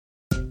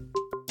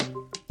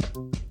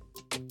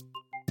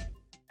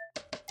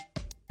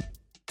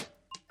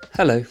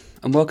Hello,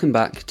 and welcome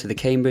back to the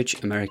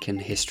Cambridge American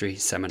History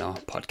Seminar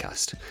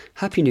podcast.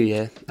 Happy New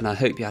Year, and I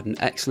hope you had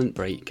an excellent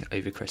break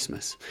over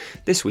Christmas.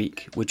 This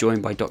week, we're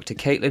joined by Dr.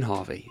 Caitlin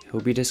Harvey, who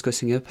will be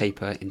discussing her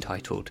paper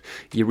entitled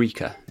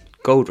Eureka,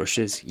 Gold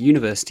Rushes,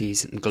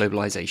 Universities and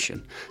Globalization,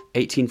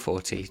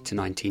 1840 to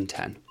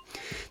 1910.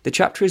 The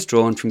chapter is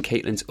drawn from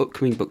Caitlin's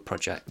upcoming book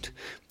project,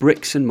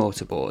 Bricks and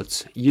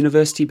Mortarboards,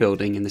 University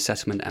Building in the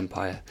Settlement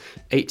Empire,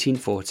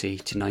 1840 to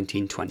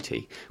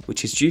 1920,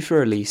 which is due for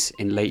release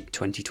in late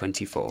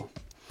 2024.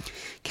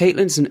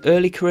 Caitlin's an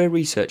early career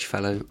research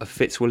fellow of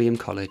Fitzwilliam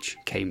College,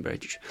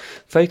 Cambridge,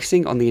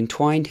 focusing on the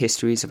entwined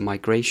histories of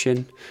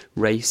migration,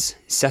 race,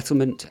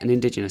 settlement and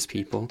Indigenous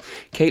people.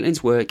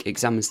 Caitlin's work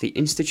examines the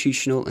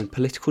institutional and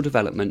political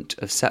development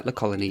of settler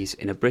colonies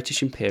in a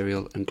British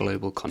imperial and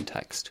global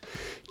context.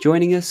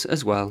 Joining us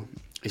as well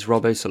is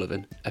Rob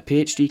O'Sullivan, a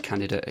PhD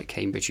candidate at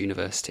Cambridge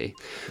University.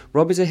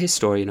 Rob is a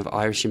historian of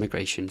Irish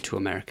immigration to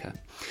America.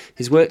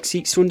 His work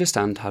seeks to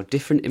understand how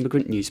different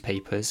immigrant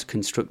newspapers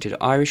constructed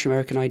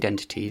Irish-American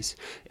identities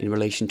in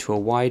relation to a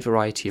wide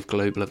variety of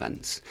global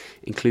events,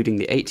 including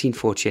the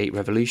 1848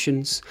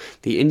 revolutions,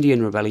 the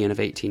Indian Rebellion of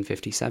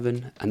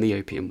 1857, and the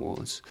Opium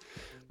Wars.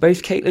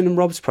 Both Caitlin and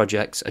Rob's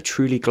projects are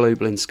truly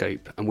global in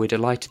scope, and we're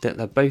delighted that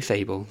they're both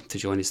able to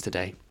join us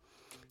today.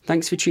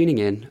 Thanks for tuning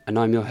in, and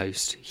I'm your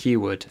host, Hugh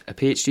Wood, a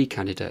PhD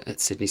candidate at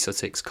Sydney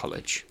Sussex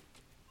College.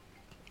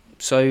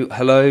 So,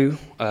 hello,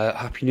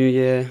 Happy New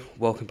Year,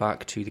 welcome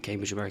back to the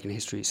Cambridge American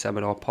History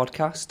Seminar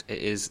podcast. It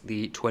is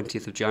the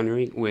 20th of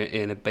January, we're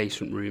in a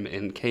basement room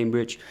in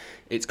Cambridge.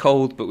 It's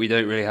cold, but we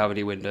don't really have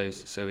any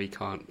windows, so we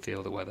can't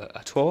feel the weather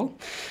at all.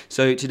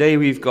 So today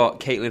we've got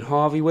Caitlin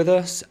Harvey with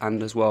us,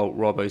 and as well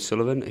Rob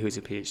O'Sullivan, who is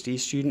a PhD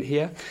student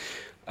here.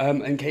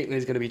 And Caitlin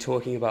is going to be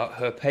talking about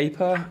her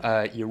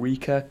paper,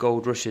 Eureka,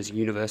 Gold Rushes,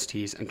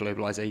 Universities and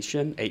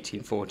Globalization,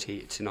 1840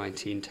 to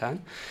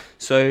 1910.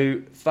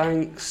 So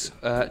thanks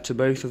to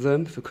both of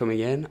them for coming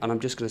in. And I'm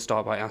just going to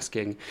start by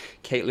asking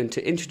Caitlin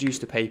to introduce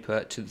the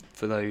paper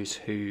for those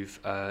who've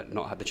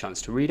not had the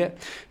chance to read it.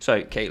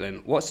 So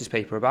Caitlin, what's this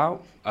paper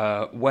about?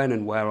 When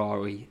and where are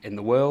we in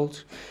the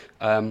world?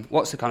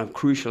 What's the kind of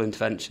crucial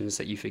interventions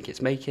that you think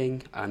it's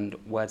making, and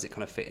where does it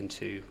kind of fit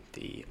into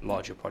the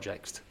larger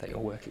projects that you're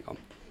working on?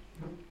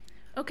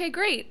 Okay,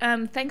 great.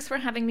 Thanks for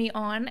having me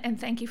on, and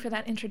thank you for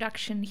that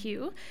introduction,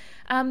 Hugh.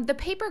 The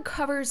paper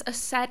covers a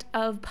set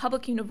of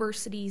public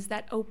universities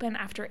that open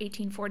after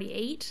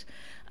 1848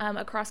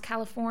 across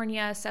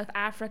California, South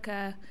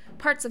Africa,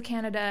 parts of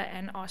Canada,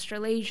 and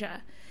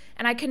Australasia.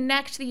 And I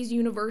connect these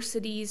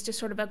universities to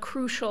sort of a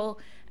crucial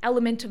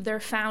element of their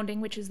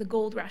founding, which is the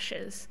gold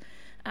rushes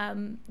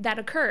that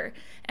occur.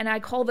 And I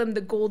call them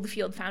the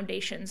Goldfield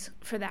Foundations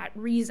for that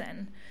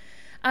reason.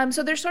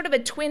 So there's sort of a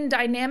twin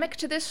dynamic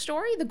to this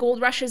story. The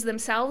gold rushes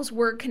themselves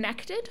were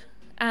connected.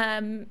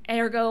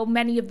 Ergo,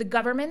 many of the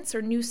governments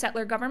or new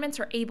settler governments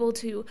are able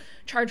to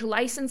charge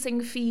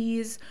licensing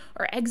fees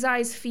or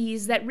excise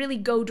fees that really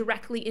go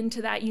directly into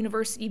that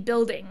university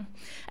building.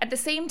 At the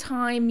same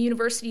time,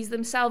 universities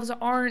themselves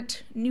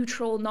aren't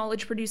neutral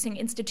knowledge-producing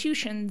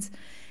institutions,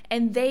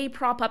 and they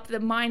prop up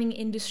the mining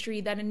industry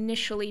that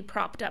initially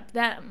propped up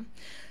them.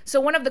 So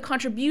one of the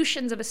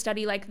contributions of a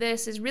study like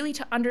this is really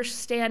to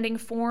understanding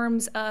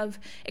forms of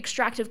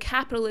extractive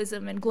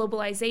capitalism and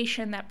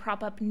globalization that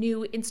prop up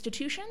new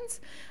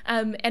institutions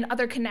and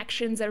other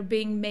connections that are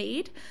being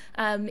made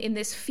in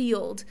this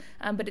field.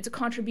 But it's a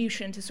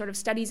contribution to sort of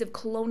studies of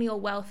colonial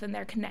wealth and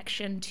their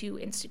connection to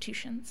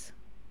institutions.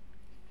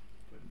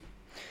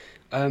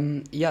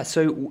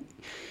 So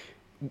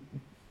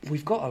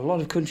we've got a lot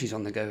of countries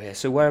on the go here.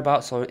 So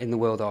whereabouts in the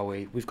world are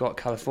we? We've got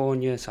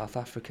California, South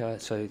Africa,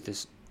 so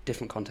there's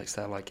different contexts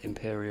there, like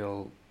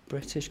imperial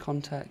British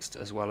context,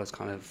 as well as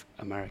kind of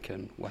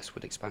American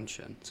westward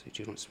expansion. So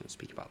do you want to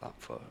speak about that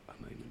for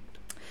a moment?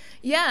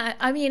 Yeah,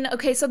 I mean,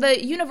 okay, so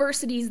the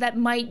universities that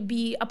might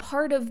be a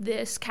part of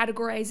this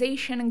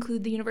categorization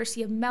include the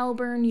University of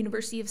Melbourne,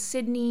 University of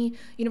Sydney,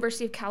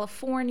 University of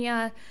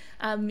California,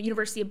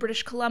 University of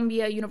British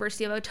Columbia,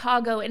 University of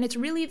Otago, and it's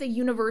really the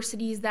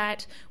universities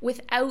that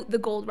without the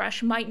gold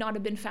rush might not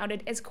have been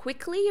founded as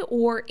quickly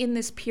or in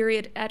this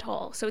period at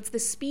all. So it's the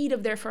speed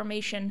of their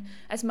formation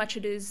as much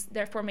as it is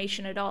their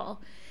formation at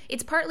all.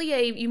 It's partly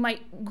you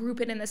might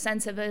group it in the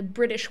sense of a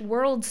British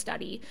world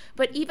study,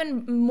 but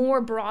even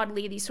more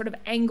broadly, these sort of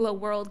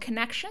Anglo-world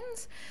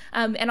connections.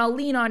 And I'll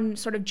lean on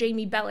sort of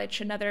Jamie Belich,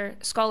 another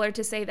scholar,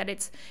 to say that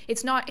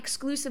it's not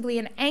exclusively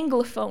an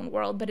Anglophone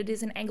world, but it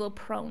is an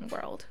Anglo-prone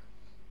world.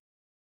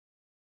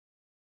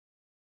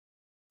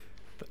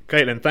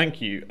 Caitlin, thank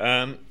you.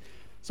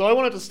 So I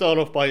wanted to start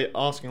off by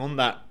asking on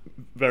that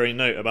very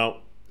note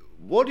about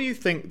what do you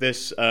think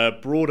this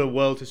broader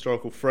world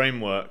historical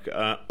framework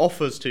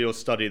offers to your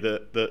study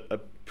that a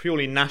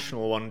purely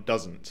national one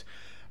doesn't?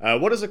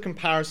 What does a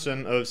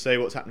comparison of, say,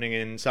 what's happening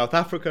in South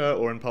Africa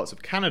or in parts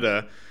of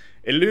Canada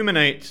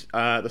illuminate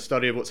the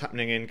study of what's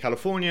happening in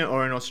California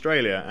or in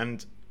Australia?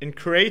 And in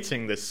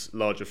creating this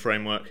larger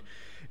framework,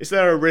 is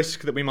there a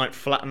risk that we might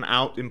flatten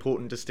out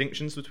important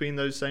distinctions between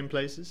those same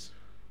places?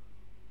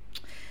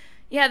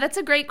 Yeah, that's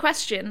a great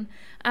question.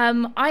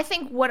 I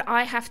think what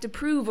I have to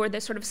prove, or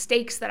the sort of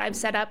stakes that I've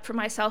set up for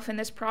myself in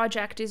this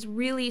project, is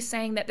really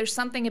saying that there's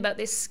something about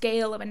this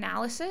scale of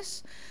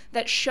analysis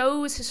that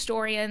shows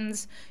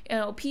historians,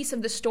 a piece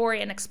of the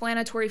story, an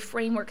explanatory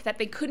framework that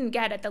they couldn't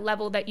get at the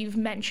level that you've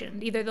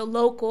mentioned, either the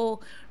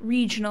local,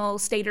 regional,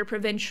 state or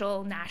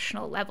provincial,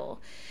 national level.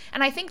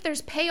 And I think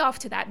there's payoff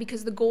to that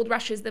because the gold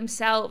rushes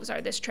themselves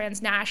are this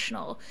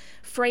transnational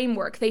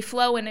framework. They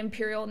flow in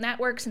imperial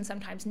networks and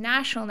sometimes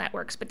national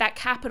networks, but that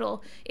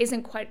capital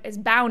isn't quite as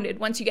bounded.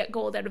 Once you get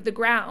gold out of the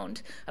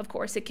ground, of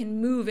course, it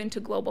can move into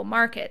global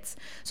markets.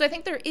 So I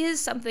think there is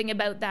something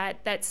about that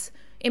that's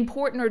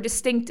important or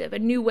distinctive, a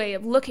new way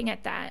of looking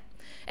at that.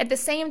 At the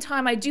same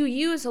time, I do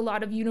use a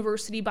lot of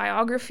university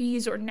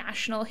biographies or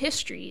national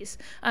histories,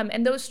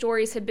 and those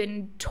stories have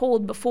been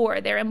told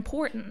before. They're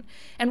important.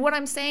 And what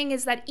I'm saying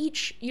is that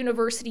each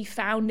university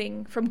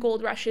founding from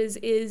gold rushes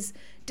is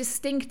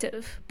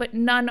distinctive, but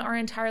none are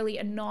entirely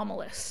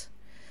anomalous.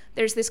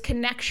 There's this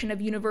connection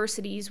of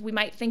universities. We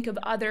might think of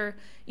other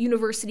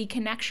university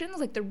connections,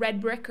 like the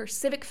Red Brick or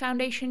Civic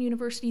Foundation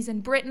universities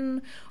in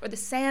Britain, or the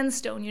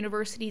Sandstone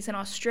universities in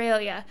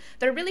Australia,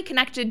 that are really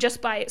connected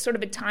just by sort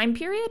of a time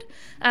period,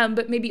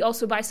 but maybe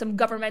also by some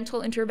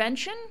governmental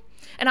intervention.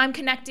 And I'm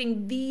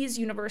connecting these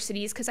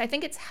universities because I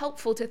think it's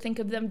helpful to think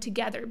of them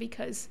together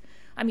because,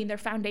 their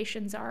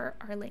foundations are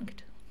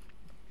linked.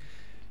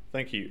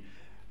 Thank you.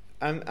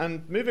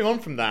 And moving on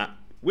from that,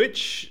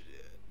 which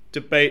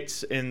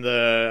debates in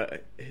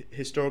the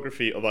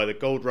historiography of either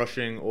gold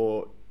rushing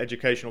or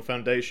educational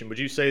foundation would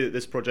you say that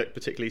this project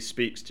particularly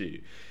speaks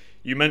to?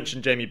 You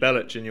mentioned Jamie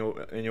Belich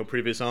in your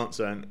previous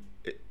answer, and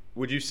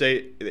would you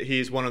say that he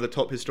is one of the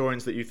top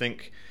historians that you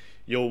think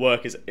your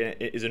work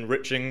is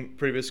enriching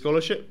previous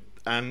scholarship?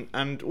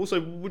 And also,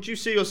 would you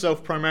see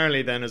yourself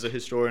primarily then as a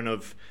historian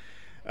of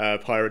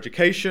higher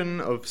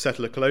education, of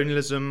settler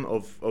colonialism,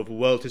 of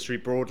world history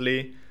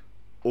broadly,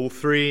 all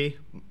three,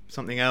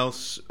 something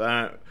else?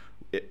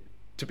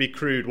 To be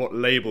crude, what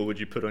label would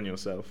you put on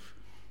yourself?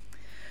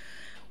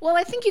 Well,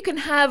 I think you can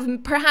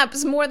have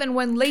perhaps more than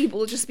one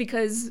label just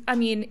because,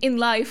 in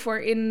life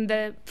or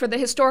for the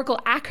historical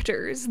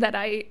actors that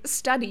I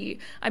study,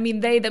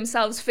 they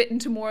themselves fit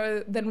into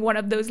more than one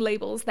of those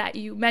labels that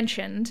you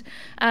mentioned.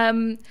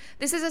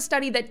 This is a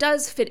study that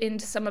does fit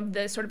into some of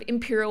the sort of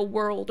imperial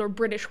world or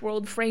British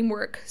world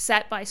framework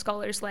set by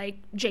scholars like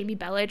Jamie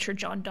Belich or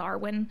John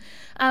Darwin.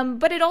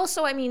 But it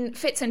also,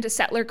 fits into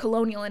settler,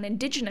 colonial, and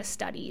indigenous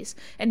studies,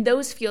 and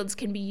those fields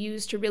can be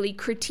used to really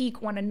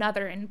critique one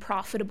another in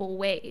profitable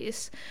ways.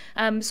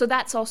 So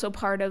that's also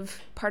part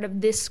of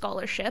this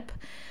scholarship.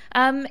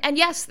 And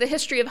yes, the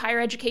history of higher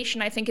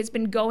education, I think, has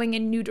been going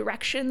in new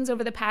directions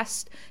over the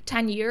past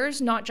 10 years,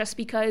 not just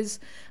because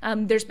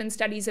there's been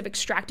studies of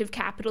extractive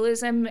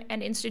capitalism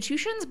and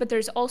institutions, but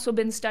there's also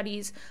been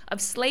studies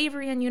of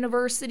slavery in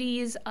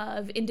universities,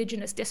 of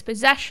indigenous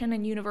dispossession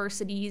in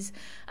universities,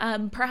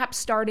 perhaps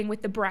starting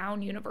with the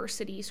Brown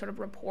University sort of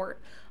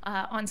report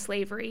on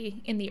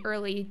slavery in the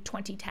early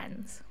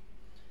 2010s.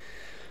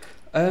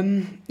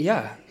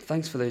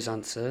 Thanks for those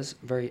answers.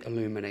 Very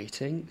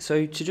illuminating.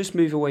 So to just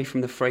move away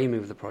from the framing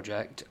of the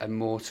project and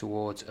more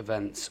towards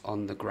events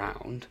on the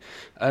ground,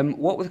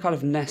 what were the kind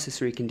of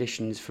necessary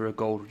conditions for a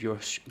gold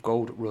rush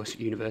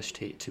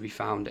university to be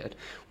founded?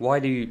 Why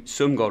do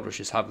some gold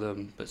rushes have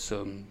them, but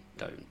some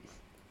don't?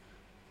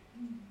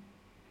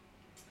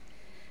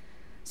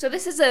 So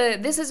this is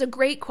a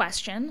great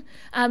question.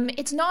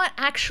 It's not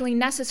actually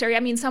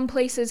necessary. Some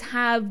places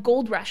have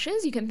gold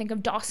rushes. You can think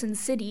of Dawson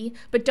City,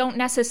 but don't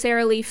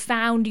necessarily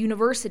found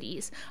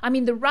universities.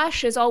 The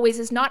rush is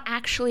not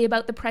actually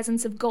about the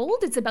presence of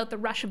gold. It's about the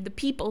rush of the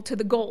people to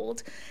the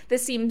gold.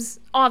 This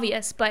seems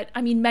obvious, but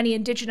many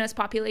indigenous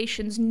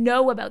populations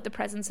know about the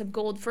presence of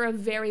gold for a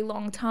very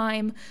long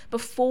time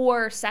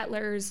before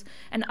settlers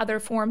and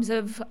other forms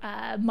of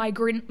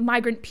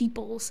migrant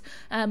peoples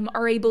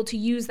are able to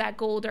use that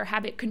gold or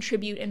have it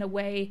contribute in a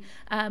way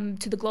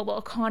to the global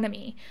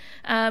economy.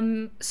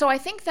 So I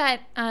think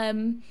that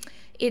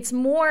it's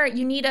more,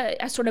 you need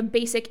a sort of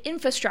basic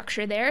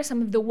infrastructure there.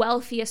 Some of the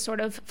wealthiest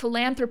sort of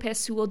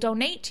philanthropists who will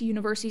donate to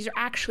universities are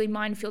actually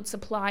minefield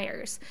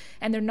suppliers,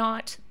 and they're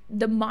not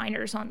the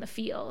miners on the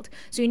field.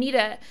 So you need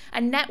a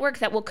network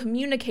that will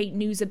communicate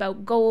news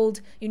about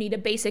gold. You need a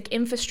basic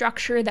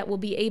infrastructure that will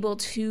be able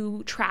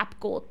to trap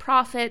gold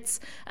profits,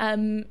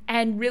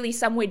 and really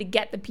some way to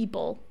get the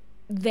people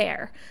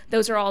there.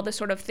 Those are all the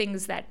sort of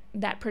things that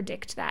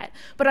predict that.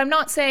 But I'm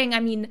not saying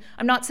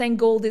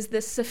gold is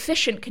the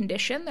sufficient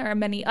condition. There are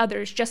many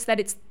others, just that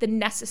it's the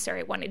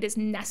necessary one. It is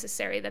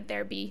necessary that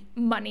there be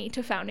money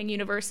to founding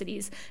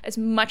universities as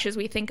much as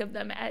we think of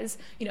them as,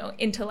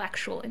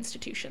 intellectual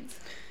institutions.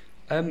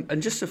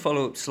 And just to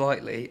follow up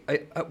slightly,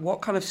 at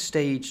what kind of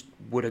stage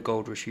would a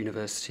gold rush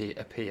university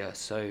appear?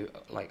 So,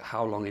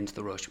 how long into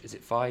the rush? Is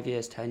it 5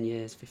 years, 10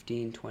 years,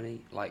 15,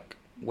 20?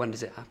 When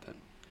does it happen?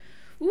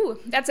 Ooh,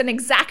 that's an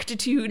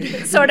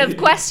exactitude sort of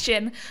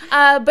question,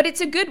 but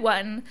it's a good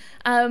one.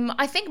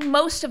 I think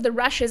most of the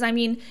rushes, I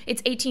mean,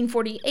 it's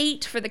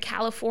 1848 for the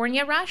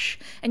California rush,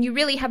 and you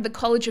really have the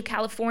College of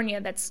California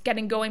that's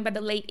getting going by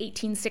the late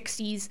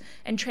 1860s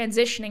and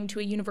transitioning to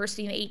a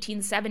university in the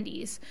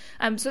 1870s.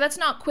 So that's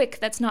not quick,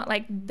 that's not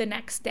like the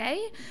next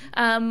day.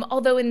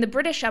 Although in the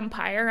British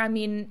Empire, I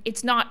mean,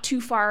 it's not too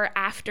far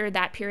after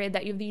that period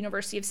that you have the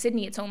University of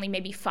Sydney, it's only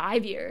maybe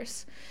 5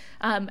 years.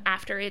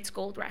 After its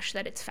gold rush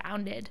that it's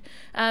founded.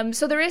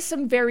 So there is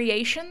some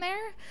variation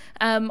there.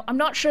 I'm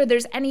not sure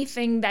there's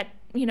anything that,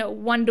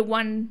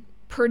 one-to-one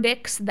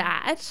predicts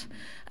that.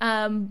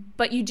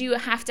 But you do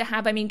have to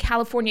have, I mean,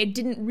 California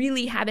didn't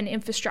really have an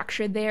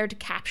infrastructure there to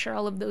capture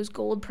all of those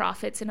gold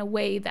profits in a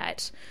way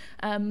that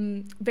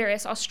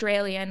various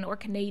Australian or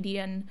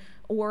Canadian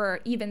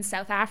or even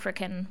South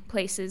African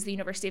places, the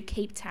University of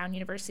Cape Town,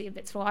 University of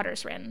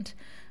Witwatersrand,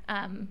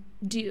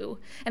 do.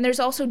 And there's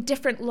also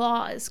different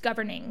laws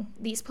governing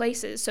these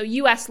places. So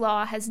U.S.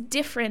 law has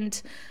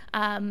different,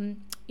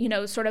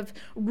 sort of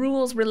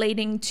rules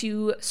relating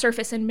to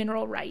surface and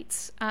mineral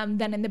rights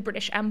than in the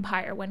British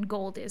Empire, when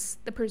gold is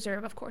the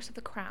preserve, of course, of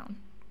the crown.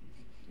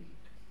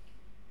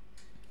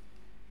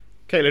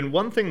 Caitlin,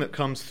 one thing that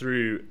comes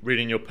through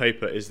reading your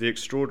paper is the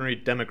extraordinary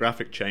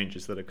demographic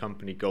changes that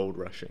accompany gold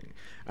rushing.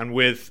 And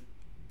with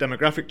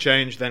demographic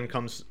change then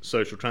comes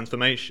social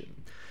transformation.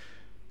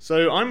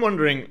 So I'm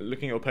wondering,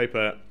 looking at your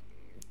paper,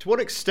 to what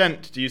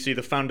extent do you see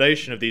the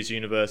foundation of these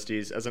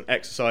universities as an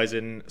exercise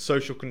in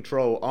social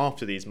control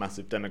after these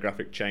massive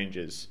demographic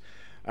changes?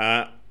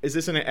 Is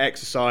this an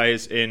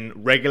exercise in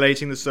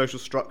regulating the social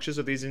structures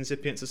of these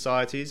incipient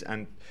societies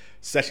and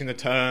setting the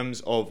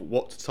terms of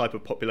what type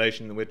of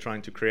population that we're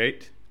trying to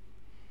create?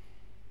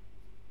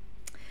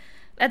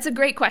 That's a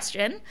great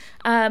question,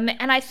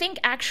 and I think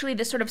actually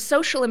the sort of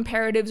social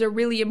imperatives are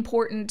really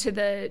important to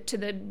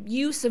the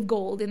use of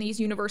gold in these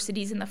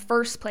universities in the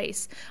first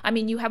place. I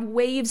mean, you have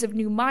waves of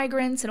new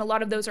migrants, and a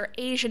lot of those are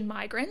Asian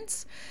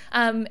migrants,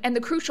 and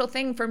the crucial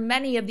thing for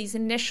many of these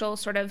initial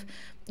sort of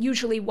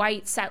usually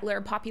white settler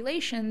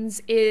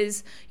populations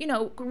is,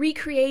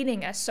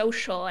 recreating a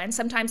social and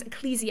sometimes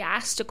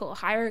ecclesiastical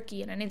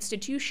hierarchy in an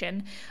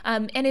institution.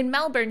 And in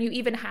Melbourne, you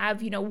even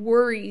have,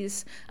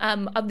 worries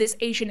of this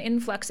Asian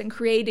influx and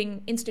creating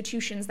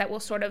institutions that will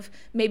sort of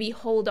maybe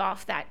hold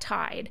off that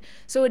tide.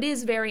 So it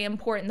is very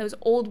important. Those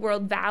old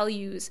world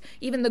values,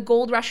 even the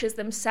gold rushes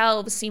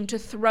themselves seem to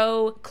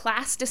throw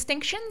class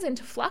distinctions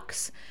into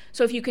flux.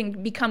 So if you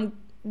can become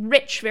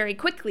rich very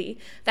quickly,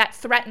 that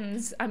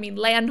threatens,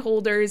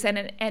 landholders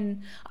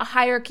and a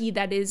hierarchy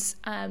that is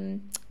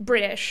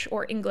British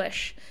or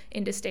English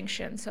in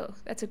distinction. So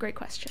that's a great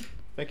question.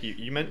 Thank you.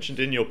 You mentioned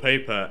in your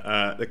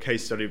paper the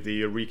case study of the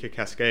Eureka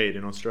Cascade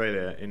in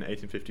Australia in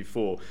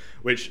 1854,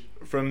 which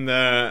from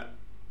the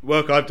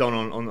work I've done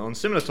on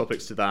similar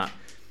topics to that,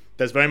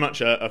 there's very much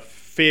a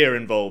fear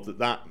involved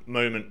that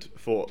moment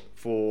for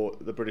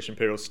the British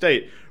imperial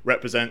state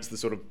represents the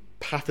sort of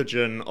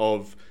pathogen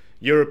of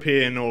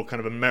European or kind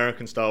of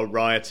American-style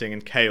rioting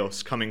and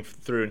chaos coming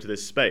through into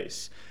this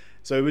space.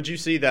 So would you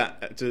see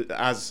that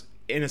as,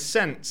 in a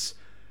sense,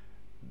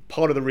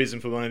 part of the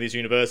reason for one of these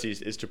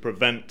universities is to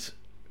prevent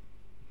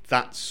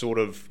that sort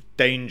of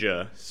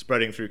danger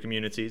spreading through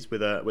communities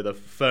with a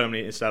firmly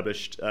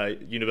established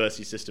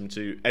university system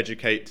to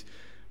educate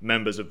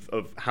members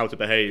of how to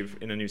behave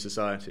in a new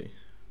society?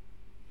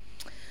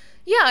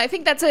 Yeah, I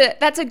think that's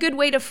a good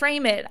way to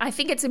frame it. I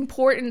think it's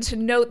important to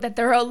note that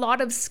there are a lot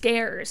of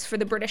scares for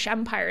the British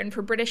Empire and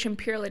for British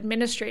imperial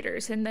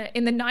administrators in the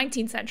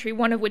 19th century,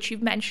 one of which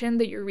you've mentioned,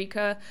 the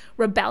Eureka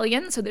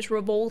Rebellion, so this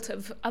revolt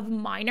of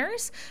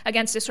miners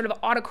against a sort of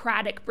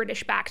autocratic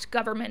British-backed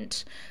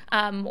government,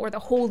 or the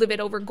hold of it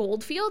over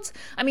goldfields.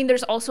 I mean,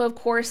 there's also, of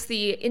course,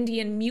 the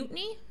Indian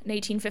Mutiny in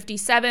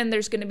 1857.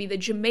 There's going to be the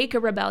Jamaica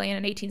Rebellion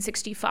in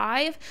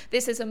 1865.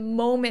 This is a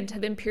moment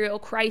of imperial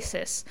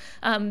crisis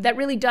that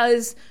really does,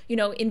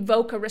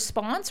 invoke a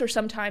response, or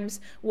sometimes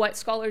what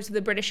scholars of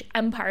the British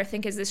Empire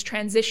think is this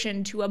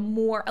transition to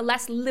a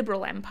less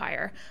liberal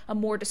empire, a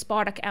more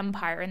despotic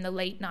empire in the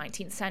late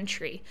 19th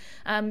century.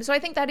 So I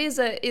think that is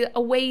a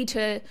way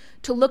to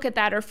look at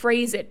that or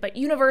phrase it. But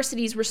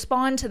universities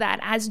respond to that,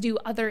 as do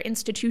other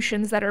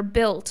institutions that are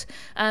built,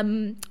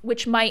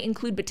 which might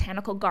include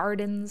botanical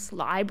gardens,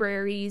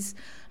 libraries,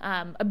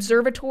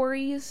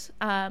 observatories,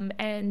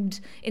 and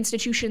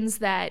institutions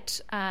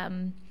that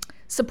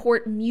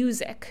support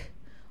music,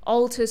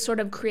 all to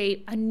sort of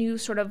create a new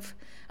sort of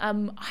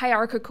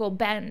hierarchical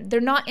bend. They're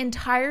not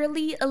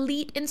entirely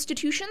elite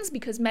institutions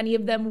because many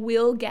of them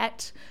will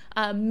get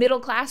middle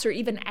class or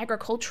even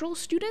agricultural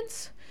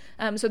students.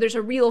 So there's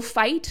a real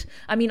fight.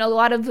 I mean, a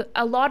lot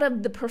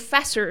of the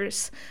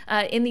professors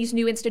in these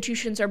new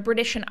institutions are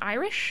British and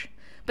Irish,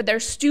 but their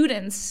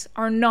students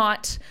are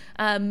not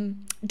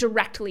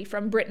directly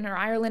from Britain or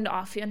Ireland.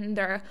 Often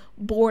they're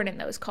born in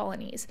those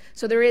colonies.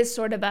 So there is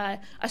sort of a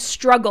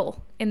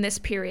struggle in this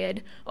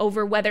period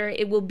over whether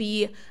it will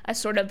be a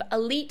sort of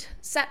elite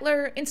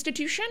settler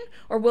institution,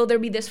 or will there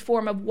be this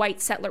form of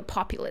white settler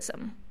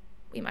populism,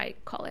 we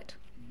might call it.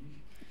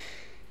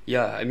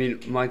 Yeah, I mean,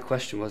 my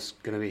question was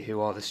going to be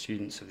who are the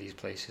students of these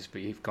places,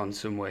 but you've gone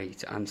some way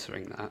to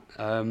answering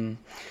that.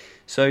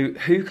 So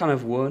who kind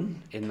of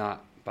won in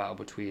that battle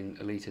between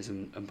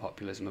elitism and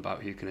populism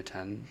about who can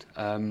attend?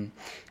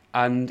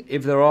 And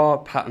if there are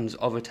patterns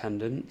of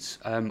attendance,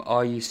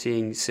 are you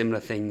seeing similar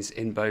things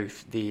in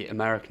both the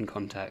American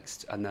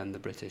context and then the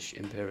British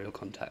imperial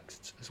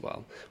contexts as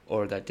well?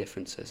 Or are there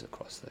differences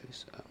across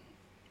those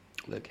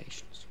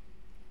locations?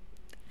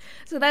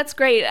 So that's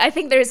great. I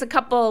think there's a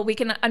couple, we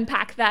can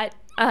unpack that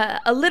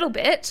a little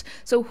bit.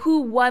 So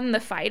who won the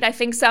fight? I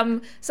think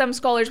some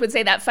scholars would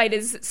say that fight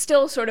is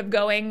still sort of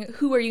going.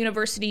 Who are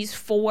universities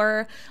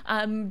for?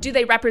 Do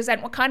they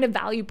represent, what kind of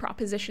value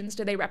propositions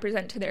do they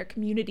represent to their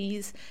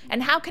communities?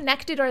 And how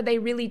connected are they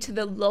really to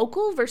the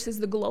local versus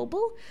the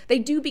global? They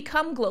do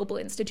become global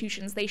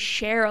institutions. They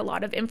share a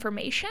lot of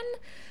information,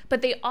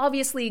 but they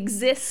obviously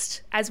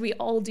exist as we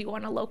all do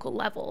on a local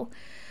level.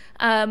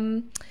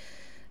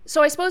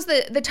 So I suppose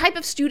the type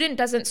of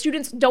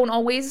students don't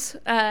always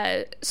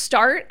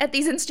start at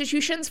these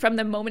institutions from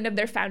the moment of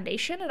their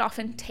foundation. It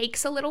often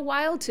takes a little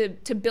while to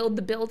build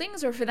the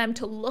buildings or for them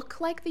to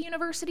look like the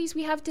universities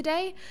we have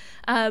today.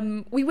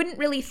 We wouldn't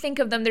really think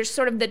of them. There's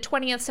sort of the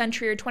 20th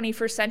century or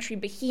 21st century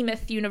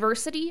behemoth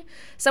university.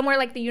 Somewhere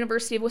like the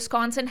University of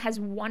Wisconsin has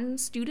one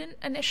student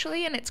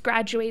initially in its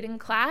graduating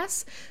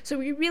class. So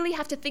we really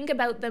have to think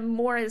about them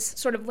more as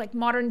sort of like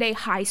modern day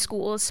high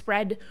schools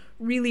spread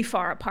really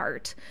far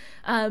apart.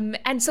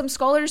 And some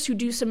scholars who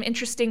do some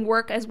interesting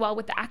work as well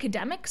with the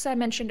academics I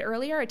mentioned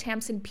earlier,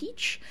 Tamsin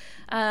Peach.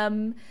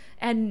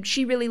 And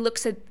she really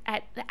looks at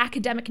the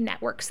academic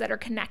networks that are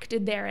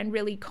connected there and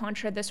really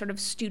contra the sort of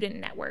student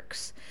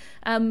networks.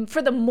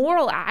 For the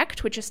Morrill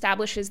Act, which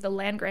establishes the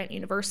land-grant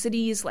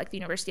universities like the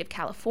University of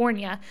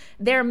California,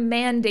 they're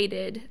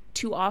mandated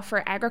to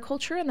offer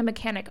agriculture and the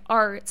mechanic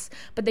arts,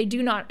 but they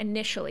do not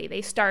initially.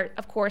 They start,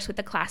 of course, with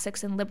the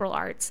classics and liberal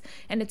arts,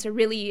 and it's a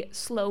really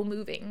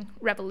slow-moving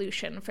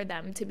revolution for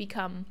them to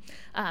become,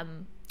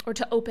 or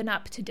to open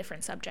up to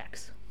different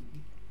subjects.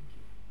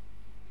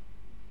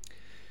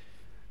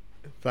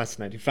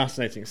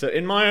 Fascinating. So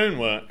in my own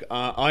work,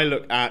 I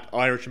look at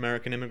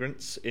Irish-American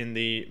immigrants in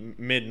the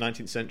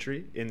mid-19th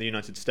century in the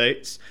United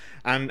States,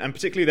 and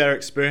particularly their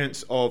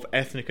experience of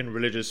ethnic and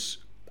religious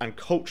and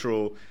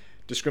cultural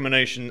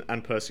discrimination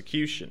and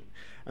persecution.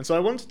 And so I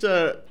wanted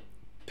to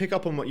pick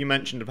up on what you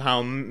mentioned of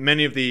how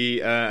many of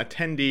the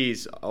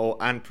attendees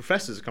and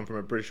professors come from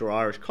a British or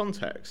Irish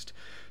context.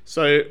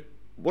 So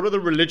what are the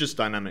religious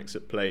dynamics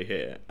at play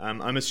here?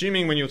 I'm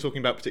assuming when you're talking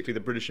about particularly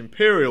the British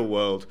imperial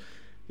world,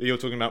 you're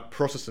talking about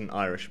Protestant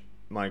Irish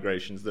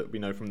migrations that we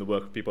know from the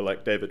work of people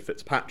like David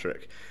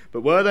Fitzpatrick.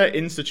 But were there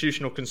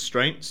institutional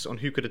constraints on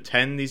who could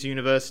attend these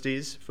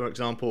universities, for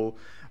example,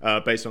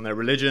 based on their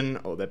religion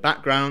or their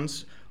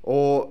backgrounds?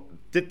 Or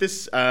did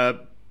this,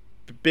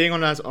 being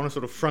on a sort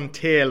of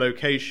frontier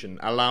location,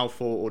 allow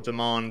for or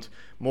demand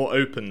more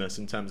openness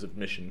in terms of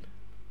mission?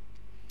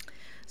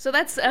 So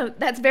that's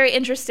very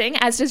interesting,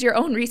 as does your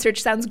own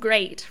research. Sounds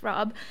great,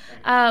 Rob.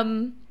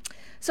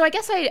 So I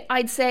guess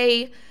I'd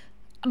say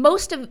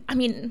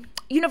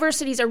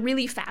universities are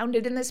really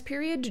founded in this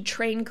period to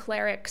train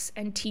clerics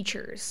and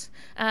teachers.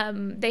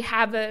 They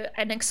have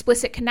an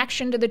explicit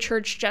connection to the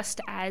church, just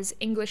as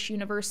English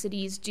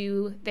universities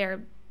do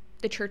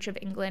the Church of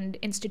England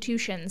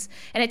institutions.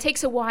 And it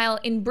takes a while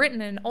in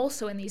Britain and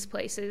also in these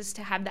places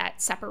to have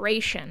that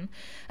separation.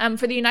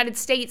 For the United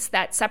States,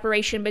 that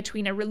separation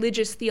between a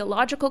religious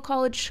theological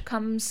college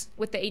comes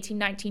with the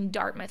 1819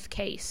 Dartmouth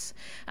case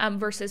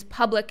versus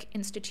public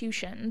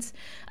institutions.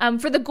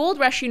 For the gold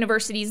rush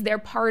universities, they're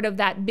part of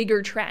that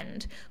bigger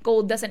trend.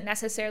 Gold doesn't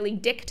necessarily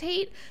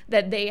dictate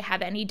that they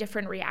have any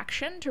different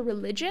reaction to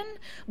religion,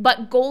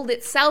 but gold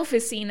itself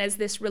is seen as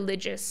this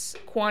religious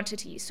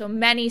quantity. So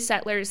many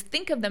settlers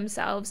think of themselves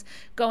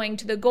going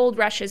to the gold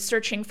rushes,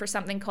 searching for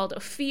something called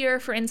Ophir,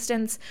 for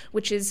instance,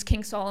 which is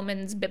King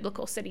Solomon's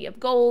biblical city of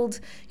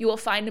gold. You will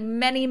find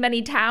many,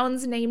 many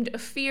towns named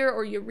Ophir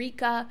or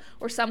Eureka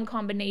or some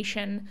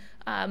combination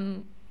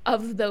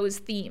of those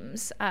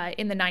themes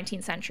in the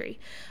 19th century.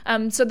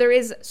 So there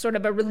is sort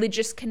of a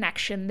religious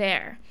connection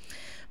there.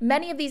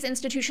 Many of these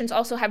institutions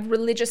also have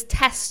religious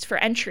tests for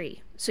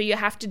entry. So you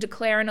have to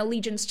declare an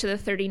allegiance to the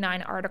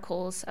 39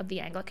 Articles of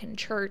the Anglican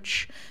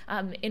Church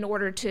in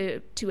order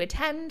to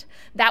attend.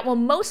 That will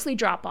mostly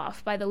drop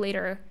off by the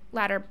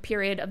latter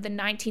period of the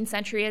 19th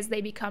century as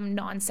they become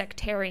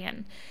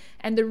non-sectarian.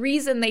 And the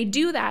reason they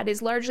do that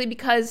is largely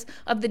because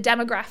of the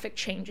demographic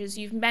changes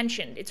you've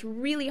mentioned. It's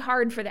really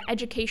hard for the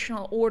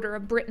educational order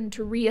of Britain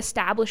to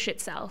reestablish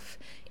itself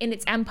in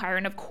its empire.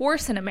 And of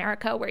course in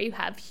America, where you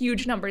have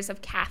huge numbers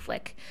of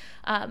Catholic,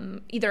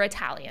 either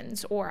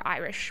Italians or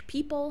Irish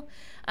people.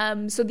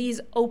 So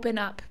these open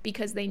up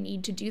because they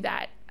need to do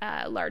that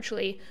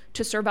largely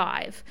to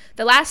survive.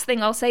 The last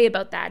thing I'll say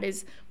about that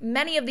is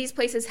many of these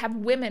places have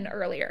women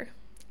earlier.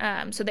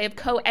 So they have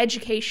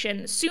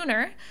co-education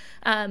sooner,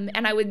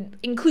 and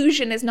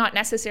inclusion is not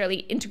necessarily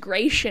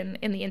integration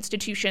in the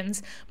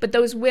institutions, but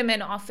those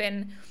women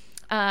often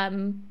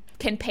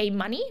can pay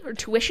money or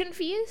tuition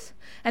fees.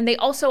 And they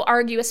also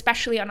argue,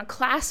 especially on a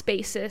class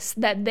basis,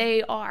 that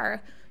they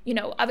are,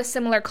 of a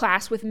similar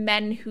class with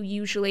men who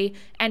usually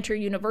enter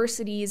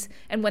universities.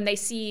 And when they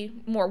see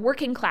more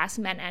working class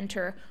men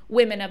enter,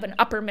 women of an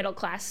upper middle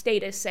class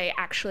status say,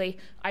 actually,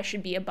 I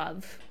should be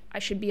above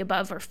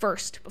or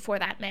first before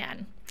that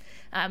man.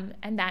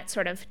 And that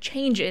sort of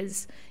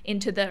changes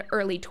into the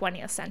early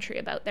 20th century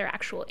about their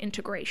actual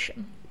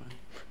integration.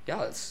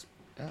 Yeah,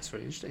 that's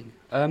really interesting.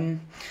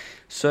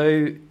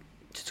 So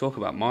to talk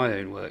about my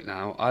own work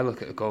now, I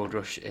look at the gold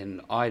rush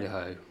in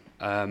Idaho,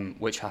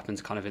 which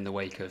happens kind of in the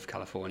wake of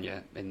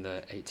California in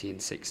the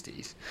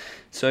 1860s.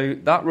 So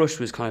that rush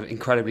was kind of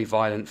incredibly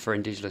violent for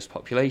indigenous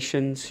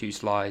populations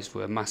whose lives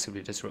were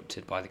massively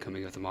disrupted by the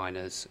coming of the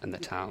miners and the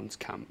towns,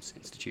 camps,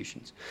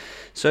 institutions.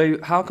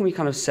 So how can we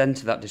kind of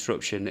centre that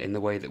disruption in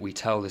the way that we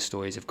tell the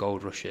stories of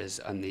gold rushes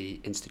and the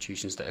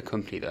institutions that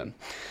accompany them?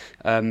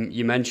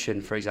 You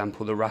mentioned, for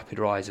example, the rapid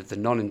rise of the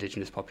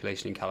non-indigenous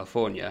population in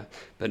California,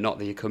 but not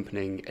the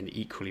accompanying and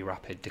equally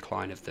rapid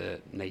decline of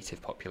the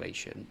native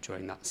population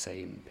during that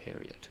same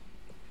period.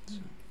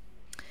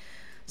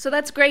 So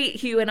that's great,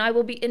 Hugh, and I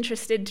will be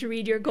interested to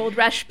read your Gold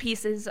Rush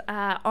pieces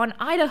on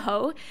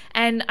Idaho.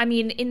 And I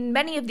mean, in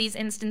many of these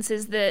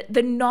instances,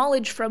 the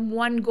knowledge from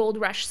one Gold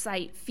Rush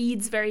site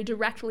feeds very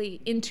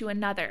directly into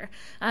another.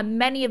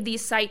 Many of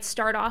these sites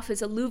start off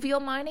as alluvial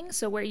mining,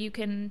 so where you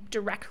can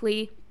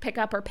directly pick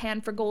up or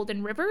pan for gold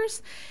in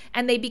rivers,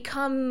 and they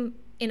become,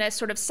 in a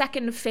sort of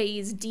second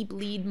phase, deep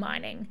lead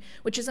mining,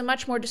 which is a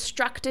much more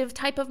destructive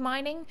type of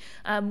mining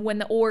when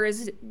the ore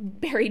is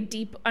buried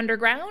deep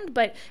underground.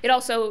 But it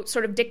also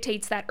sort of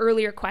dictates that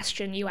earlier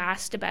question you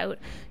asked about,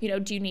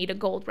 do you need a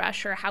gold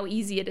rush or how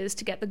easy it is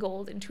to get the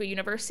gold into a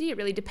university? It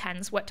really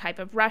depends what type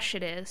of rush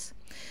it is.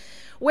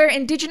 Where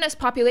indigenous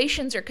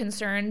populations are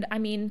concerned, I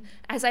mean,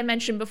 as I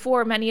mentioned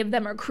before, many of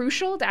them are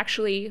crucial to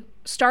actually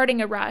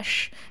starting a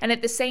rush. And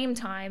at the same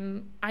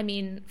time, I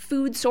mean,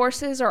 food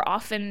sources are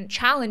often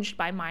challenged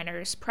by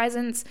miners'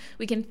 presence.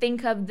 We can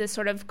think of the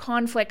sort of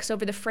conflicts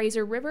over the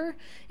Fraser River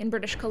in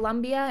British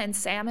Columbia and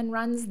salmon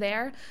runs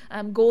there.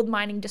 Gold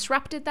mining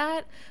disrupted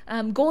that.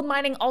 Gold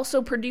mining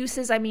also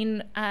produces,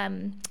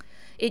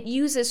 it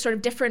uses sort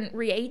of different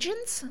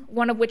reagents,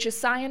 one of which is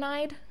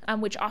cyanide,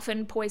 which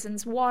often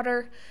poisons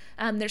water.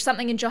 There's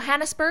something in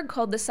Johannesburg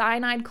called the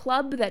Cyanide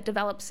Club that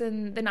develops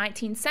in the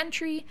 19th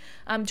century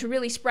to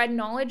really spread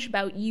knowledge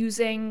about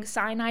using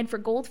cyanide for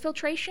gold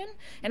filtration.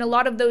 And a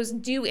lot of those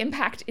do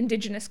impact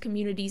indigenous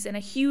communities in a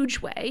huge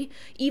way,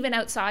 even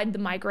outside the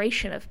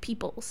migration of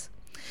peoples.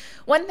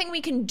 One thing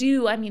we can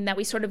do, that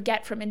we sort of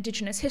get from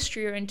indigenous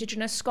history or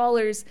indigenous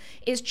scholars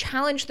is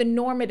challenge the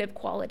normative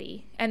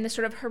quality and the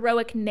sort of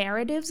heroic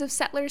narratives of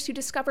settlers who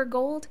discover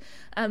gold.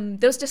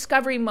 Those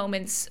discovery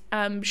moments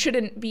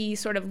shouldn't be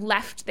sort of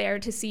left there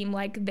to seem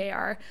like they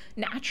are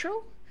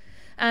natural.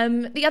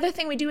 The other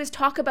thing we do is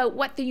talk about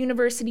what the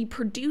university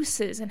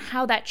produces and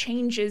how that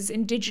changes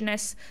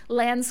indigenous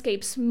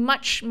landscapes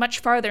much, much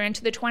farther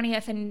into the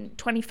 20th and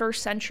 21st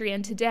century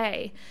and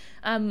today.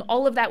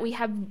 All of that we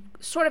have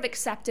sort of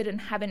accepted and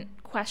haven't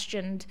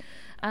questioned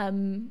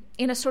in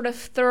a sort of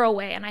thorough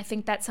way. And I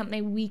think that's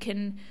something we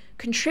can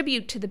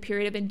contribute to the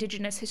period of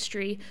indigenous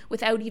history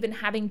without even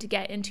having to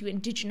get into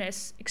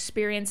indigenous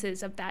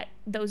experiences of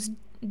those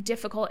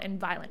difficult and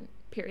violent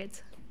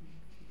periods.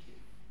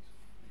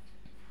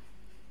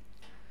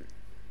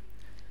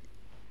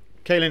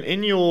 Caitlin,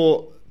 in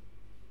your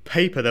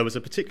paper, there was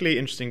a particularly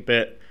interesting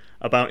bit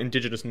about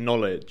indigenous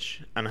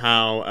knowledge and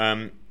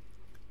how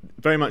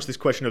very much this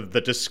question of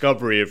the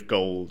discovery of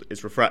gold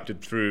is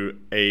refracted through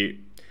a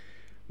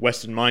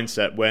Western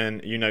mindset,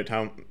 when you note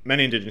how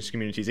many indigenous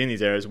communities in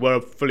these areas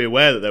were fully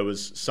aware that there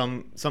was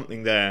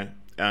something there.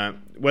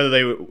 Whether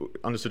they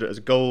understood it as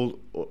gold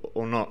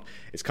or not,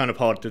 it's kind of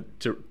hard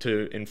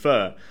to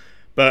infer.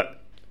 But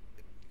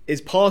is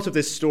part of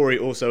this story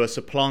also a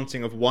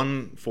supplanting of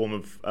one form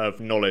of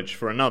knowledge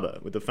for another,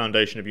 with the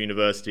foundation of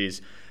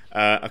universities,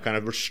 a kind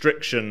of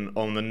restriction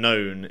on the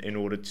known in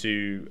order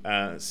to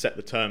set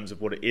the terms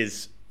of what it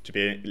is to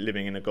be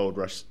living in a gold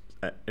rush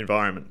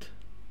environment?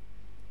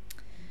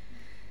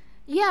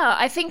 Yeah,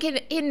 I think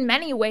in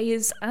many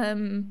ways,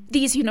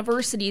 these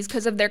universities,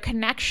 because of their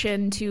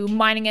connection to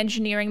mining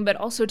engineering, but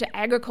also to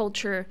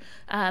agriculture,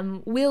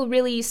 will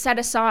really set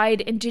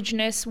aside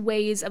indigenous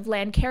ways of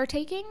land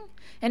caretaking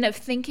and of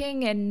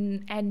thinking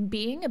and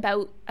being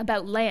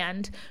about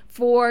land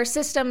for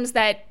systems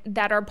that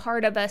are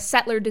part of a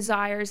settler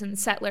desires and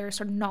settler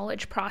sort of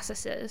knowledge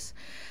processes.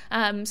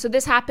 So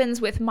this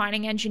happens with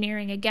mining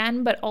engineering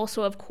again, but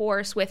also, of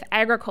course, with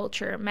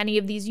agriculture. Many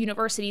of these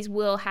universities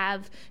will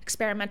have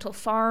experimental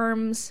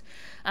farms,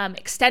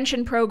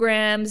 extension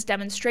programs,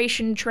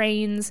 demonstration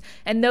trains,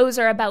 and those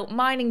are about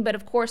mining, but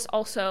of course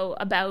also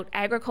about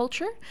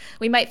agriculture.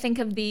 We might think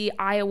of the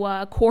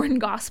Iowa Corn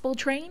Gospel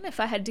Train, if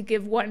I had to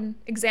give one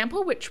one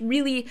example, which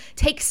really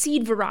takes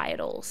seed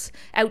varietals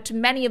out to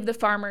many of the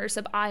farmers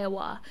of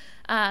Iowa,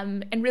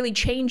 and really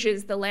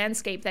changes the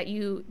landscape that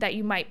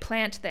you might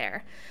plant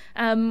there.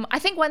 I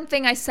think one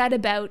thing I said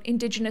about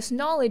Indigenous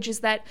knowledge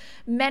is that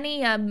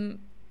many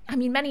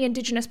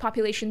Indigenous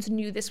populations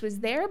knew this was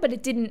there, but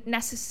it didn't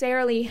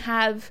necessarily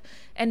have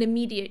an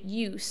immediate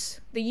use.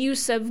 The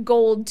use of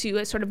gold to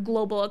a sort of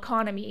global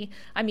economy,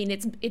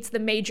 it's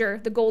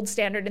the gold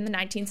standard in the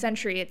 19th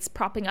century. It's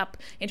propping up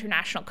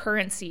international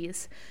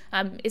currencies,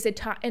 is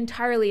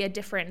entirely a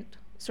different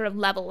sort of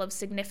level of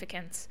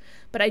significance.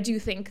 But I do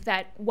think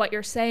that what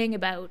you're saying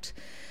about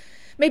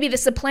maybe the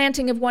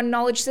supplanting of one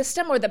knowledge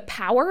system or the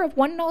power of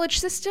one knowledge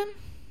system,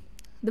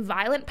 the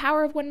violent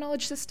power of one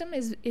knowledge system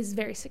is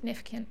very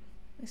significant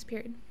in this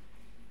period.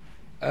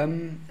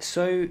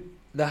 So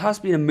there has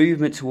been a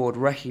movement toward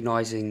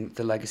recognising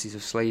the legacies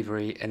of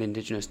slavery and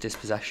Indigenous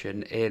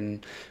dispossession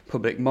in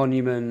public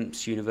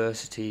monuments,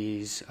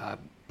 universities,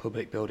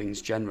 public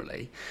buildings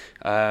generally.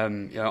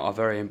 Our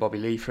very own Bobby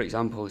Lee, for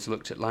example, has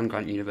looked at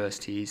land-grant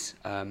universities,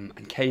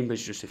 and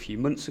Cambridge just a few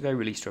months ago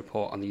released a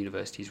report on the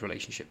university's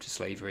relationship to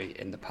slavery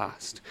in the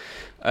past.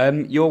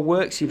 Your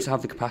work seems to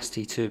have the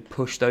capacity to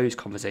push those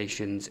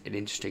conversations in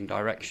interesting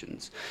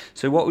directions.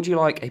 So what would you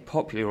like a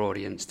popular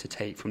audience to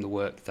take from the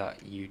work that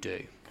you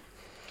do?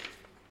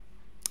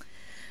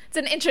 It's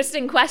an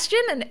interesting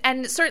question,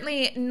 and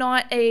certainly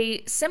not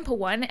a simple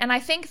one. And I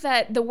think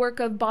that the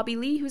work of Bobby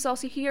Lee, who's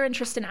also here, and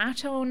Tristan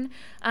Atone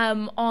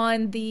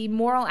on the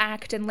Morrill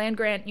Act and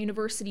land-grant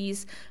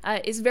universities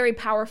is very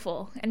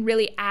powerful and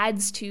really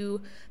adds to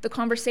the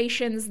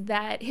conversations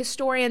that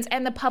historians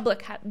and the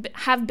public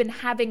have been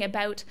having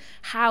about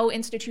how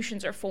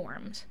institutions are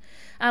formed.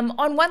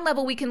 On one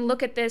level, we can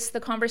look at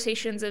the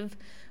conversations of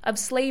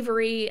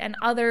slavery and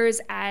others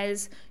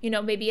as,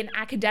 maybe an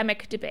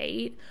academic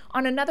debate.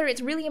 On another,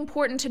 it's really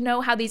important to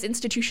know how these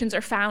institutions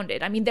are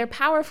founded. They're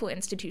powerful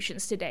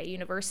institutions today,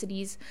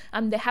 universities.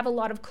 They have a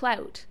lot of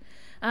clout.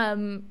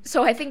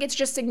 So I think it's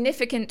just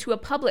significant to a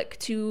public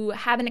to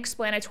have an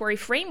explanatory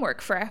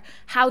framework for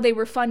how they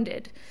were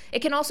funded.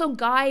 It can also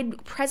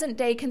guide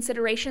present-day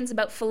considerations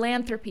about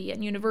philanthropy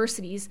in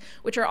universities,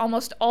 which are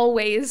almost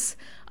always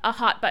a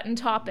hot-button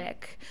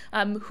topic.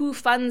 Who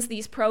funds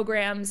these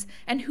programs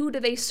and who do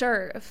they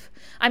serve?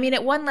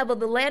 At one level,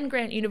 the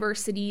land-grant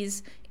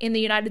universities in the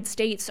United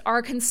States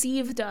are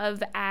conceived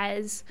of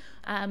as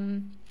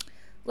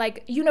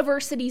like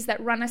universities that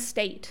run a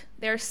state.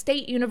 They're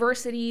state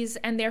universities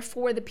and they're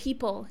for the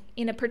people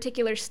in a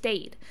particular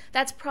state.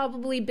 That's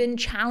probably been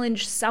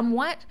challenged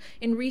somewhat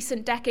in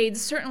recent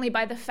decades, certainly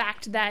by the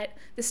fact that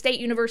the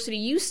state university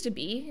used to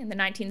be, in the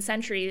 19th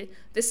century,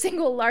 the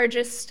single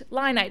largest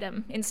line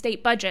item in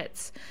state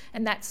budgets,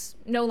 and that's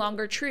no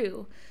longer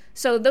true.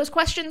 So those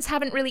questions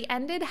haven't really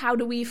ended. How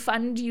do we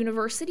fund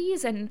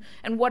universities, and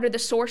what are the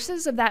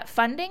sources of that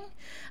funding?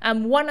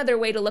 One other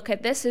way to look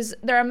at this is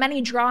there are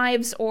many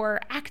drives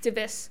or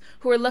activists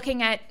who are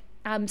looking at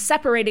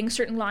separating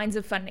certain lines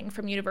of funding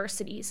from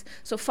universities.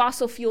 So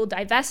fossil fuel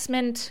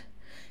divestment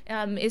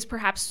is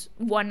perhaps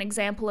one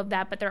example of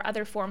that, but there are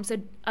other forms of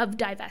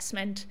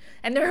divestment.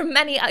 And there are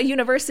many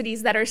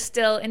universities that are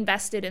still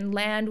invested in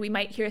land. We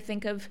might here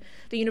think of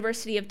the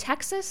University of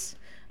Texas,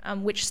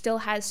 which still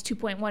has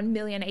 2.1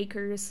 million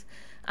acres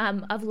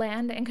of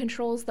land and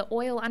controls the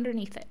oil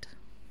underneath it.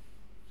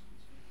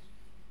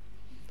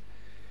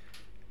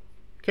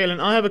 Caitlin,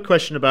 I have a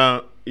question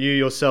about you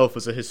yourself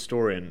as a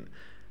historian.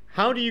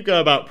 How do you go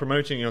about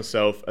promoting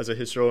yourself as a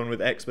historian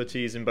with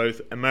expertise in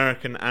both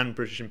American and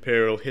British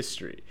imperial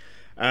history?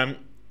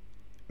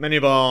 Many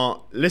of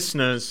our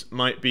listeners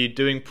might be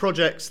doing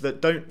projects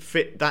that don't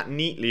fit that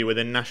neatly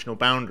within national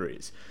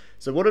boundaries.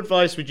 So what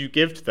advice would you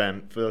give to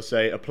them for,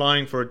 say,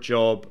 applying for a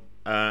job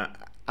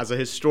as a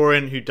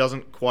historian who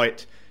doesn't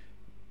quite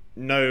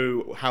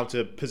know how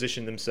to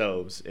position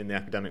themselves in the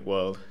academic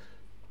world?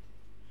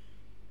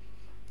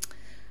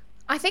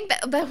 I think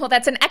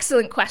that's an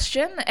excellent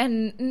question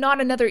and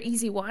not another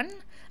easy one.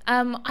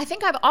 I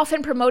think I've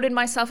often promoted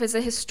myself as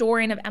a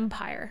historian of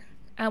empire,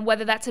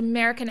 whether that's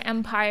American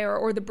Empire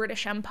or the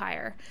British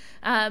Empire.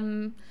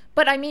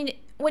 But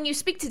when you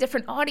speak to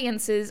different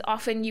audiences,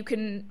 often you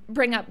can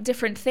bring up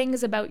different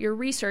things about your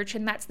research,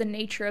 and that's the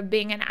nature of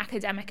being an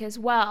academic as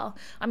well.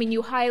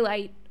 You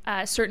highlight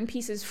certain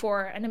pieces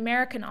for an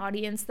American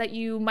audience that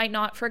you might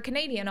not for a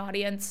Canadian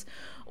audience,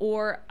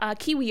 or a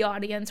Kiwi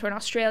audience, or an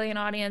Australian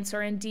audience,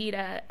 or indeed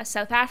a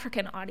South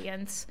African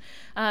audience.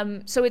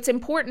 So it's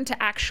important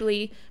to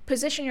actually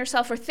position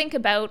yourself or think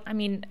about,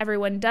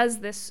 everyone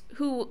does this,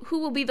 who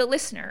will be the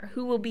listener?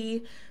 Who will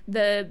be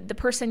the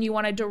person you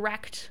want to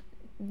direct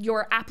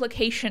your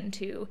application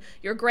to,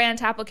 your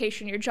grant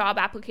application, your job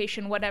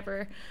application,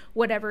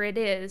 whatever it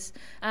is.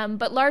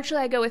 But largely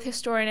I go with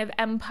historian of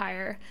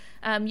empire.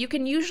 You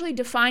can usually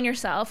define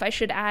yourself, I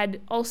should add,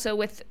 also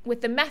with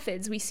the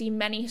methods. We see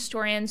many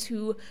historians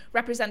who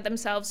represent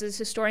themselves as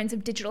historians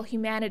of digital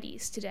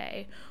humanities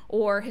today,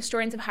 or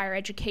historians of higher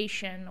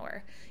education,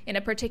 or in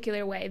a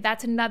particular way.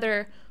 That's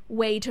another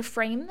way to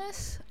frame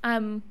this,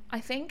 I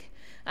think.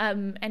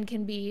 and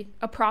can be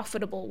a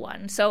profitable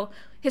one. So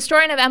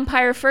historian of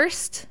empire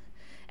first,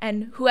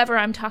 and whoever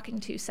I'm talking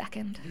to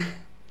second.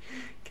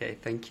 Okay,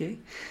 thank you.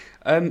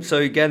 So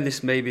again,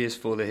 this maybe is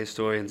for the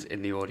historians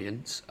in the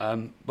audience,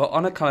 but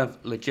on a kind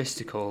of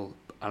logistical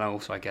and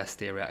also, I guess,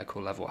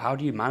 theoretical level, how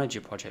do you manage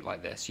a project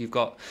like this? You've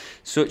got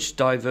such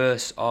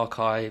diverse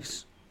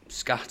archives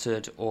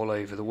scattered all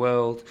over the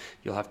world.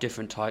 You'll have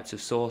different types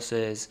of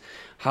sources.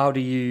 How do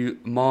you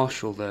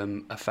marshal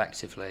them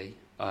effectively?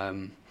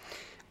 And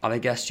I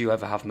guess, do you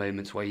ever have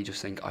moments where you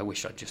just think, I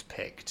wish I'd just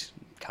picked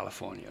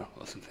California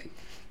or something?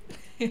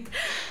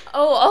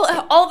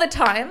 all the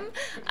time.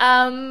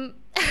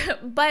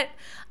 But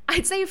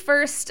I'd say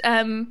first,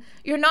 you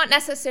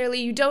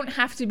don't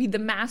have to be the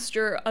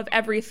master of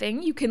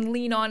everything. You can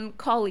lean on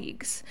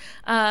colleagues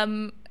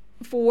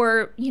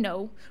for,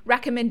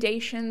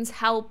 recommendations,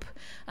 help,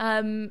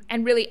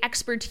 and really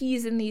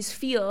expertise in these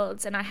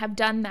fields. And I have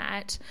done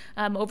that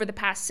over the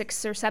past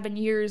 6 or 7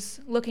 years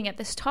looking at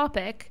this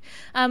topic.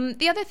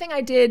 The other thing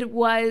I did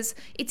was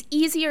it's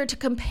easier to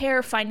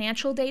compare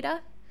financial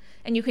data,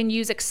 and you can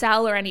use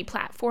Excel or any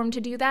platform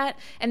to do that.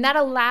 And that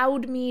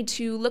allowed me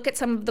to look at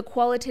some of the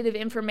qualitative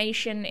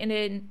information in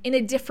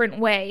a different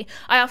way.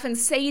 I often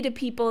say to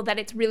people that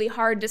it's really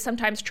hard to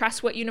sometimes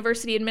trust what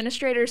university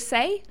administrators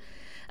say,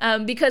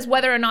 because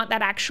whether or not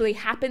that actually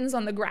happens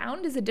on the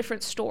ground is a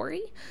different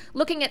story.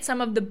 Looking at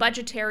some of the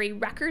budgetary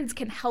records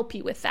can help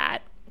you with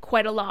that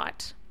quite a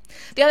lot.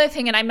 The other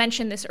thing, and I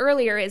mentioned this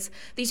earlier, is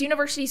these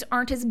universities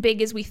aren't as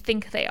big as we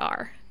think they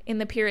are in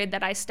the period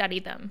that I study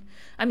them.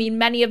 I mean,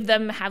 many of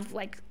them have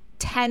like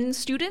 10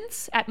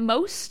 students at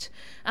most.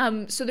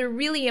 So they're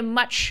really a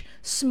much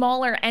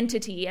smaller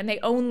entity, and they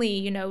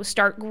only,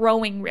 start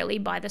growing really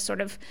by the sort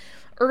of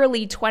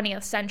early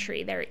 20th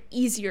century. They're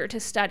easier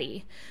to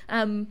study.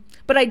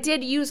 But I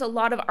did use a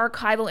lot of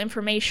archival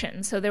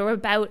information. So there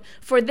were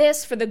for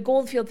the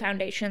Goldfield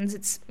Foundations,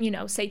 it's,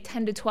 say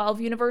 10 to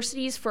 12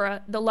 universities.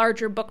 For the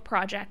larger book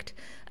project,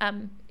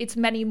 it's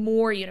many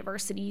more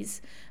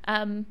universities.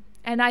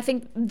 And I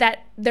think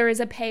that there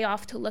is a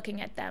payoff to looking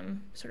at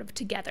them sort of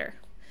together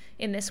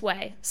in this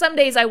way. Some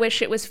days I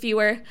wish it was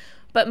fewer,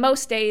 but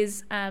most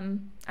days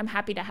I'm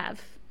happy to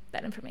have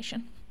that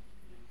information.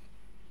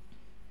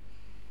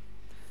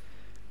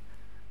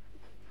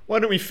 Why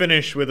don't we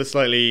finish with a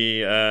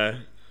slightly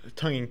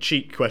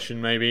tongue-in-cheek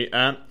question, maybe?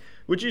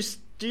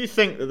 Do you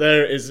think that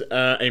there is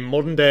a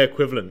modern-day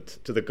equivalent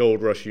to the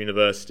Gold Rush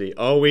University?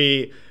 Are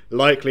we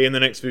likely in the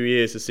next few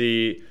years to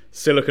see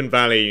Silicon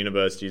Valley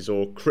universities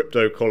or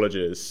crypto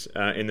colleges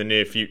in the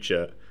near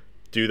future?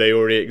 Do they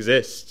already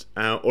exist?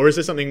 Or is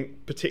there something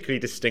particularly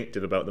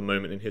distinctive about the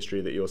moment in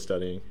history that you're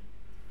studying?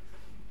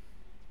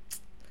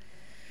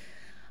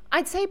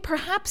 I'd say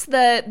perhaps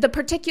the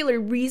particular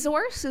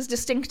resource is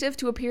distinctive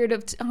to a period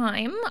of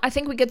time. I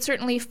think we could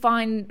certainly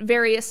find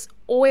various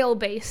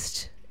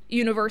oil-based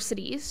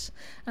universities,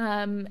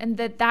 and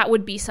that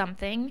would be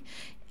something.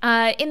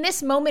 In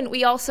this moment,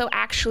 we also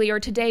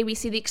today we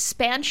see the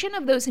expansion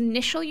of those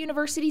initial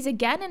universities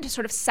again into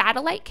sort of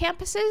satellite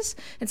campuses,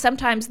 and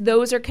sometimes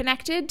those are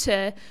connected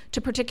to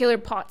particular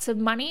pots of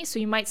money. So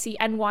you might see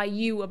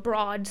NYU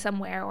abroad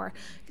somewhere, or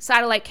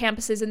satellite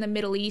campuses in the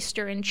Middle East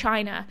or in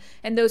China,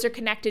 and those are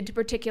connected to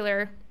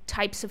particular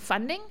types of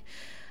funding.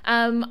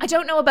 I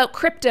don't know about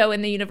crypto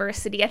in the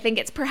university. I think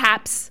it's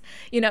perhaps,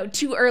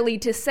 too early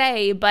to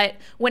say, but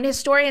when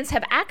historians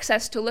have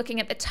access to looking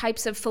at the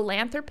types of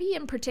philanthropy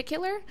in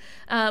particular,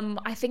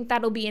 I think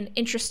that'll be an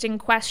interesting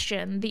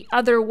question. The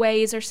other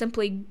ways are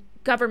simply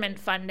government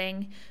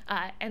funding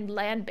and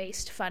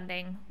land-based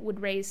funding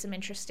would raise some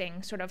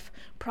interesting sort of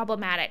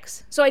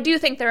problematics. So I do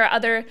think there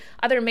are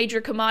other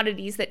major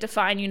commodities that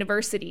define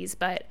universities,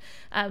 but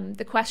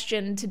the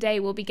question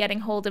today will be getting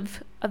hold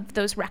of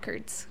those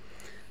records.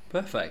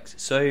 Perfect.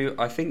 So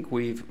I think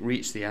we've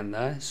reached the end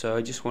there. So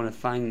I just want to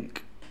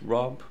thank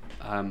Rob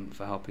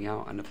for helping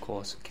out, and of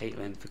course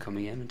Caitlin for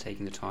coming in and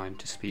taking the time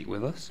to speak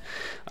with us.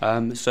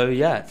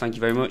 Thank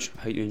you very much.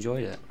 I hope you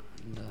enjoyed it.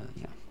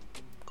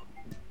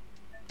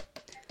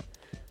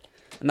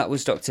 And that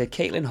was Dr.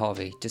 Caitlin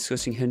Harvey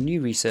discussing her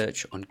new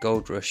research on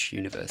Gold Rush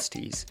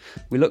universities.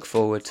 We look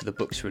forward to the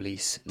book's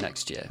release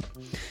next year.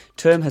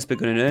 Term has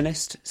begun in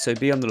earnest, so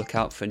be on the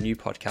lookout for new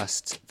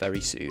podcasts very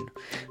soon.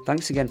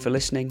 Thanks again for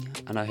listening,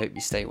 and I hope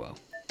you stay well.